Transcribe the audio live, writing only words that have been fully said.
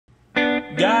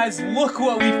Guys, look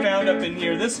what we found up in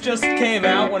here. This just came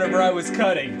out whenever I was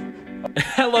cutting.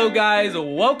 Hello guys,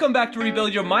 welcome back to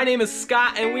Rebuild Your. My name is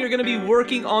Scott and we are going to be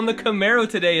working on the Camaro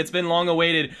today. It's been long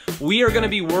awaited. We are going to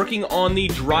be working on the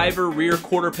driver rear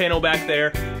quarter panel back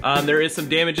there. There is some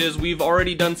damages. We've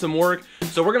already done some work.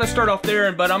 So we're going to start off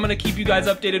there, but I'm going to keep you guys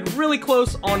updated really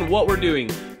close on what we're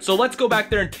doing. So let's go back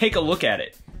there and take a look at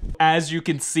it. As you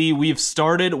can see, we've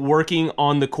started working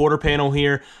on the quarter panel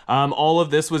here. All of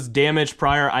this was damaged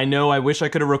prior. I know, I wish I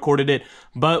could have recorded it,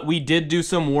 but we did do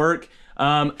some work.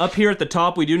 Up here at the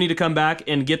top, we do need to come back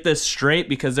and get this straight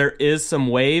because there is some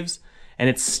waves and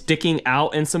it's sticking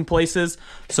out in some places.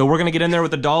 So we're gonna get in there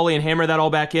with the dolly and hammer that all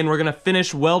back in. We're gonna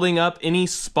finish welding up any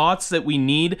spots that we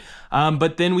need,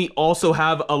 but then we also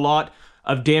have a lot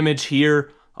of damage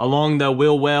here along the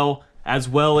wheel well, as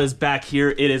well as back here.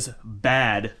 It is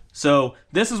bad. So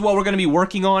this is what we're going to be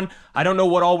working on. I don't know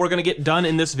what all we're going to get done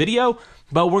in this video,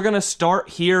 but we're going to start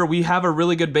here. We have a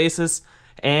really good basis,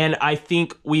 and I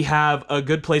think we have a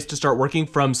good place to start working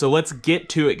from. So let's get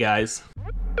to it, guys.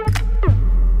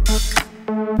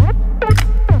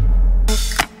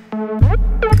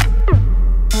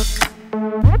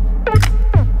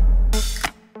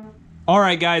 All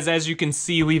right, guys, as you can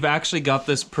see, we've actually got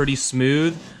this pretty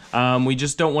smooth. We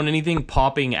just don't want anything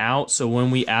popping out, so when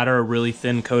we add our really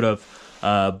thin coat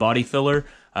of body filler,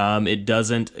 it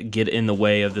doesn't get in the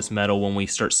way of this metal when we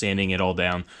start sanding it all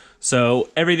down. So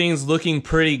everything's looking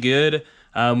pretty good.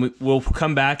 We'll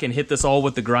come back and hit this all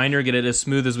with the grinder, get it as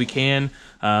smooth as we can,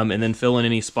 and then fill in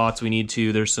any spots we need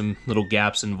to. There's some little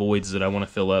gaps and voids that I want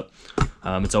to fill up.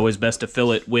 It's always best to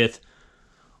fill it with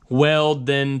weld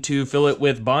than to fill it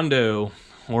with Bondo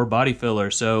or body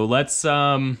filler. So let's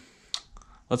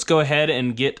go ahead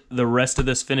and get the rest of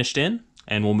this finished in,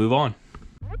 and we'll move on.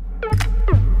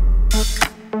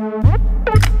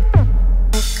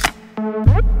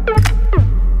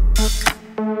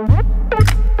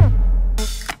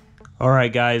 All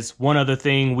right, guys, one other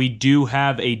thing, we do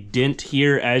have a dent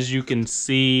here. As you can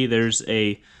see, there's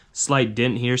a slight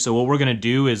dent here. So what we're gonna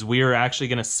do is we are actually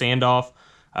gonna sand off,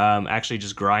 actually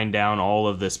just grind down all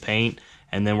of this paint,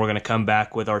 and then we're gonna come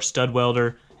back with our stud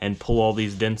welder and pull all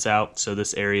these dents out so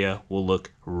this area will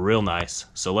look real nice.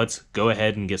 So let's go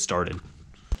ahead and get started.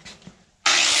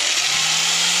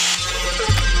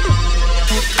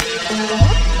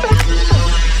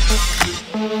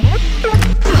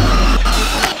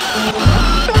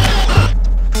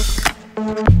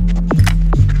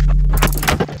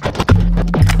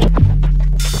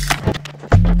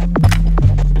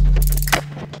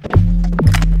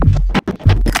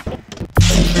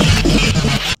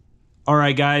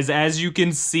 Alright guys, as you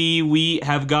can see, we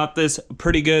have got this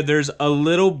pretty good. There's a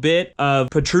little bit of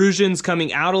protrusions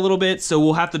coming out a little bit, so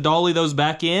we'll have to dolly those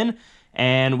back in,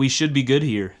 and we should be good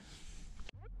here.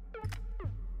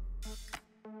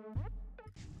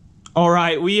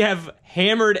 Alright, we have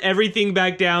hammered everything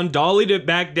back down, dollied it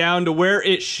back down to where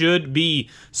it should be.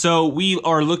 So we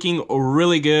are looking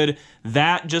really good.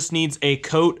 That just needs a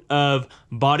coat of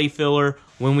body filler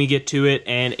when we get to it,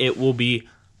 and it will be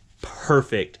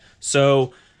perfect.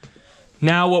 So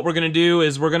now what we're gonna do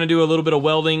is we're gonna do a little bit of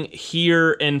welding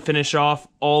here and finish off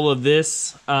all of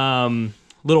this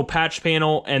little patch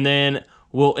panel, and then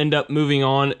we'll end up moving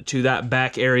on to that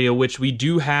back area, which we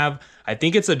do have. I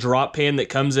think it's a drop pan that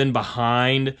comes in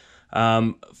behind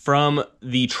from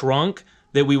the trunk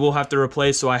that we will have to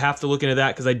replace. So I have to look into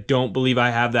that because I don't believe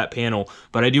I have that panel,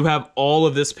 but I do have all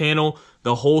of this panel,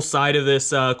 the whole side of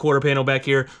this quarter panel back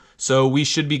here. So we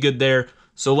should be good there.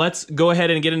 So let's go ahead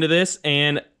and get into this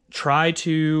and try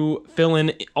to fill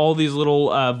in all these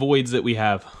little voids that we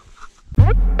have.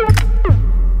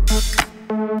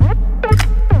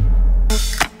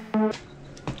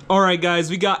 All right, guys,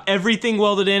 we got everything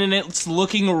welded in and it's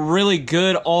looking really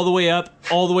good all the way up,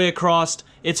 all the way across.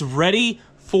 It's ready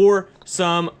for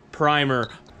some primer.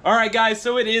 All right, guys,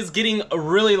 so it is getting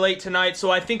really late tonight,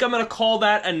 so I think I'm gonna call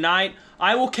that a night.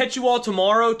 I will catch you all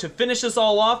tomorrow to finish this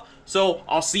all off, so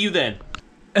I'll see you then.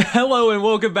 Hello and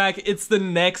welcome back. It's the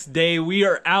next day. We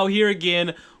are out here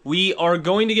again. We are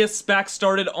going to get back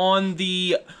started on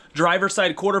the driver's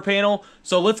side quarter panel.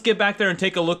 So let's get back there and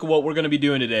take a look at what we're going to be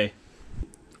doing today.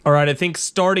 All right, I think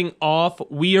starting off,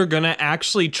 we are going to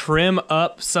actually trim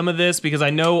up some of this because I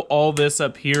know all this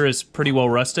up here is pretty well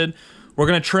rusted. We're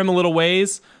going to trim a little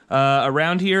ways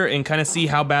around here and kind of see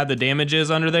how bad the damage is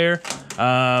under there.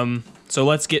 So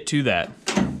let's get to that.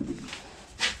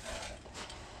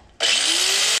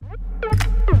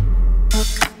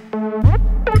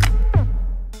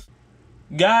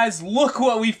 Guys, look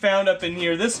what we found up in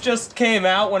here. This just came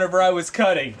out whenever I was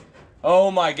cutting. Oh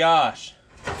my gosh.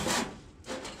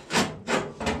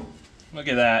 Look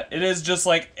at that. It is just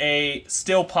like a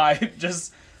steel pipe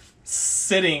just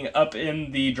sitting up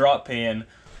in the drop pan.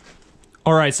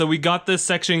 All right, so we got this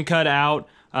section cut out.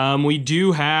 We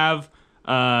do have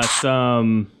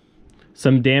some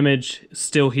damage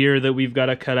still here that we've got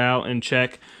to cut out and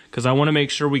check, because I want to make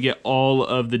sure we get all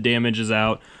of the damages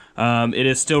out. It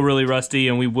is still really rusty,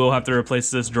 and we will have to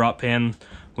replace this drop pan,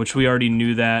 which we already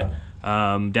knew that.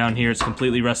 Down here it's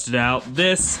completely rusted out.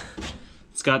 It's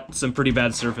got some pretty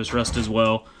bad surface rust as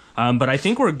well. But I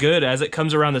think we're good. As it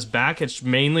comes around this back, it's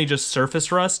mainly just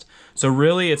surface rust. So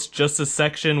really it's just a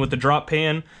section with the drop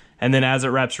pan, and then as it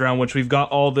wraps around, which we've got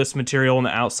all this material on the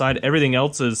outside, everything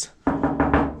else is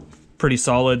pretty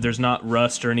solid. There's not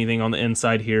rust or anything on the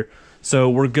inside here. So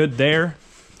we're good there.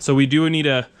 So we do need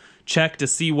to check to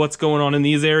see what's going on in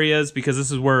these areas, because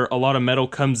this is where a lot of metal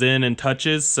comes in and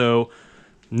touches. So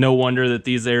no wonder that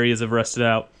these areas have rusted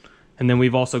out. And then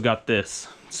we've also got this.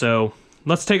 So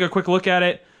let's take a quick look at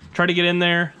it, try to get in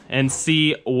there and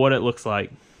see what it looks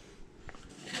like.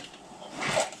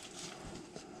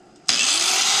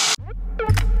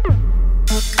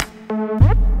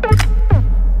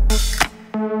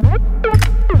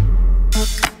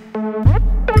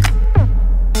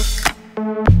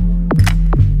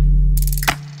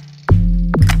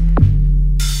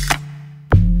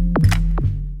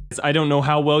 I don't know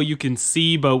how well you can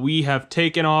see, but we have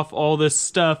taken off all this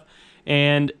stuff,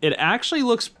 and it actually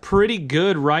looks pretty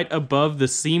good right above the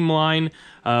seam line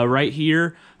right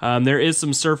here. There is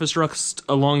some surface rust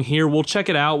along here. We'll check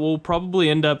it out. We'll probably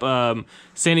end up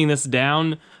sanding this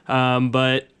down,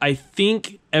 but I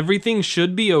think everything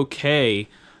should be okay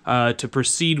to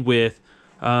proceed with,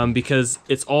 because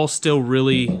it's all still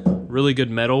really good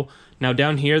metal. Now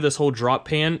down here, this whole drop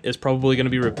pan is probably going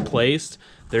to be replaced.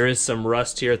 There is some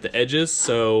rust here at the edges,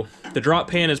 so the drop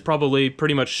pan is probably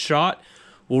pretty much shot.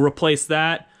 We'll replace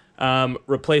that,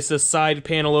 replace this side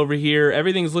panel over here.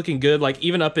 Everything's looking good, like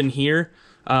even up in here.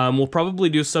 We'll probably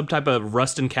do some type of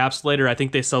rust encapsulator. I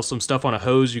think they sell some stuff on a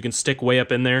hose you can stick way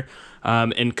up in there,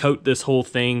 and coat this whole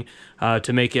thing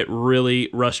to make it really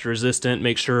rust resistant.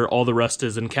 Make sure all the rust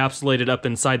is encapsulated up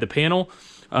inside the panel.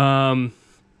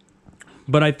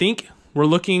 But I think we're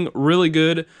looking really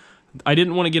good. I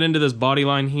didn't want to get into this body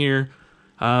line here,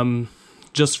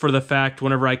 just for the fact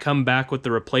whenever I come back with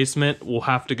the replacement, we'll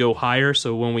have to go higher,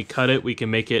 so when we cut it, we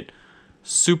can make it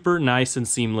super nice and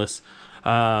seamless.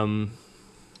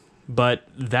 But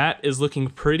that is looking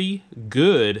pretty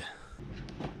good.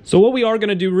 So what we are going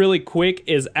to do really quick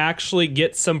is actually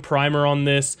get some primer on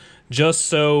this, just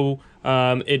so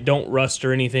it don't rust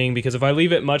or anything, because if I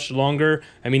leave it much longer,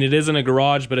 I mean, it is in a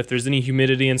garage, but if there's any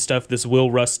humidity and stuff, this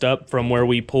will rust up from where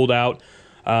we pulled out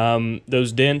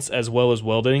those dents as well as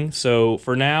welding. So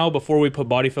for now, before we put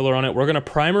body filler on it, we're going to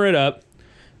primer it up,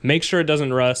 make sure it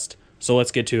doesn't rust. So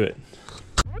let's get to it.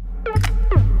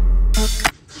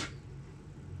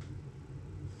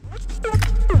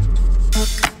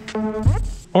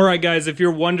 Alright guys, if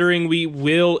you're wondering, we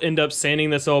will end up sanding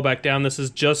this all back down. This is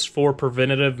just for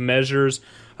preventative measures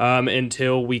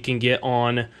until we can get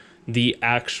on the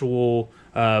actual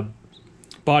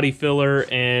body filler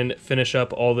and finish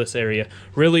up all this area.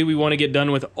 Really, we want to get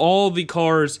done with all the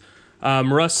car's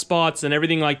rust spots and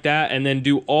everything like that, and then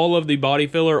do all of the body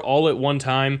filler all at one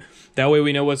time. That way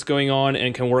we know what's going on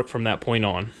and can work from that point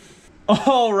on.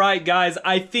 All right, guys,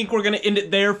 I think we're going to end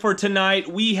it there for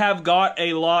tonight. We have got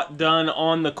a lot done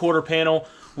on the quarter panel.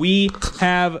 We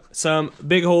have some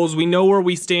big holes. We know where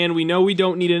we stand. We know we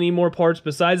don't need any more parts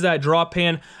besides that drop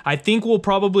pan. I think we'll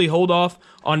probably hold off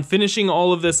on finishing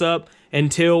all of this up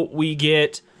until we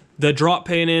get the drop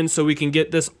pan in, so we can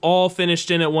get this all finished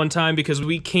in at one time, because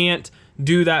we can't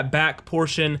do that back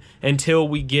portion until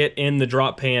we get in the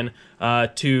drop pan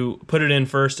to put it in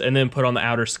first and then put on the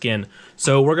outer skin.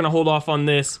 So we're gonna hold off on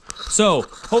this. So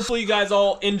hopefully you guys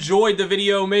all enjoyed the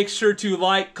video. Make sure to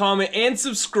like, comment, and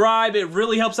subscribe. It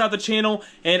really helps out the channel,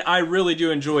 and I really do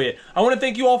enjoy it. I want to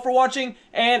thank you all for watching,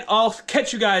 and I'll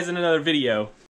catch you guys in another video.